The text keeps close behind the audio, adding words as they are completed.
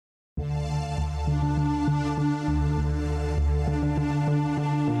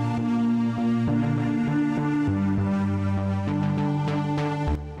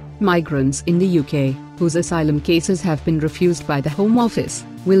Migrants in the UK, whose asylum cases have been refused by the Home Office,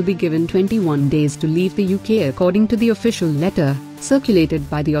 will be given 21 days to leave the UK according to the official letter, circulated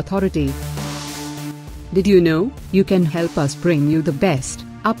by the authority. Did you know, you can help us bring you the best,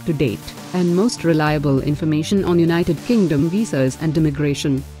 up-to-date, and most reliable information on United Kingdom visas and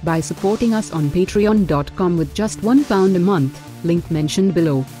immigration, by supporting us on patreon.com with just £1 a month, link mentioned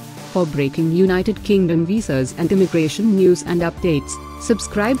below. For breaking United Kingdom visas and immigration news and updates,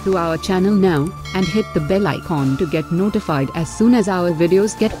 subscribe to our channel now, and hit the bell icon to get notified as soon as our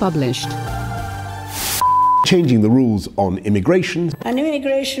videos get published. Changing the rules on immigration. An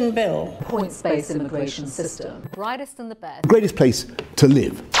immigration bill. Points-based immigration system. Brightest and the best. The greatest place to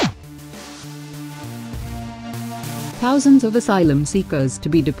live. Thousands of asylum seekers to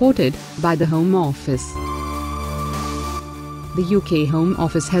be deported by the Home Office. The UK Home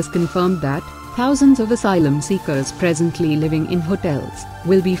Office has confirmed that thousands of asylum seekers presently living in hotels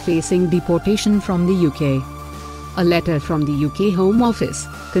will be facing deportation from the UK. A letter from the UK Home Office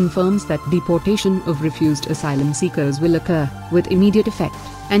confirms that deportation of refused asylum seekers will occur with immediate effect,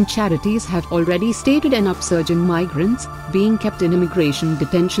 and charities have already stated an upsurge in migrants being kept in immigration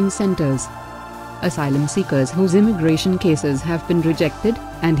detention centres. Asylum seekers whose immigration cases have been rejected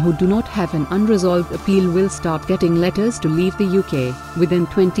and who do not have an unresolved appeal will start getting letters to leave the UK within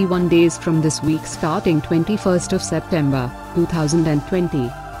 21 days from this week starting 21st of September, 2020.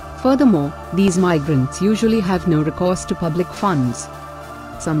 Furthermore, these migrants usually have no recourse to public funds.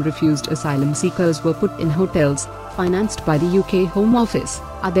 Some refused asylum seekers were put in hotels financed by the UK Home Office.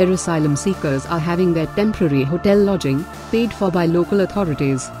 Other asylum seekers are having their temporary hotel lodging paid for by local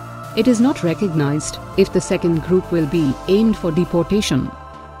authorities. It is not recognized if the second group will be aimed for deportation.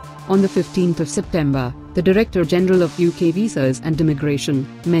 On the 15th of September, the Director General of UK Visas and Immigration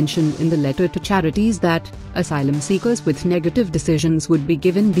mentioned in the letter to charities that asylum seekers with negative decisions would be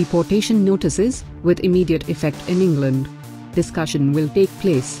given deportation notices with immediate effect in England. Discussion will take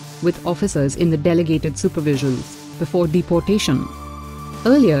place with officers in the delegated supervisions before deportation.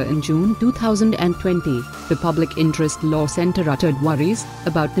 Earlier in June 2020, the Public Interest Law Centre uttered worries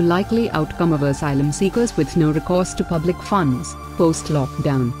about the likely outcome of asylum seekers with no recourse to public funds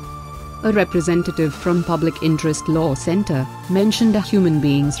post-lockdown. A representative from Public Interest Law Centre mentioned a human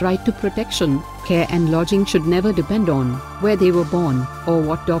being's right to protection, care and lodging should never depend on where they were born or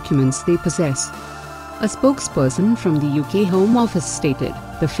what documents they possess. A spokesperson from the UK Home Office stated,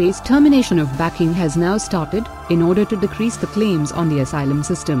 the phased termination of backing has now started in order to decrease the claims on the asylum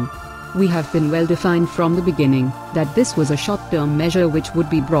system. We have been well defined from the beginning that this was a short-term measure which would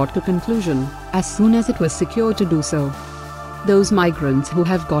be brought to conclusion as soon as it was secure to do so. Those migrants who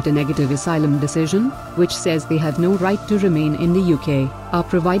have got a negative asylum decision, which says they have no right to remain in the UK, are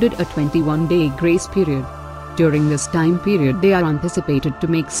provided a 21-day grace period. During this time period they are anticipated to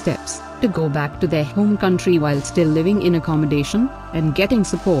make steps to go back to their home country while still living in accommodation and getting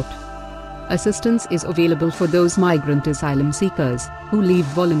support. Assistance is available for those migrant asylum seekers who leave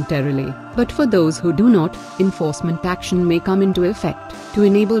voluntarily, but for those who do not, enforcement action may come into effect to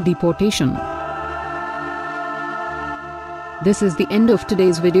enable deportation. This is the end of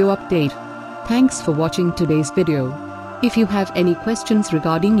today's video update. Thanks for watching today's video. If you have any questions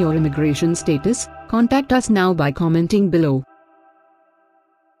regarding your immigration status, contact us now by commenting below.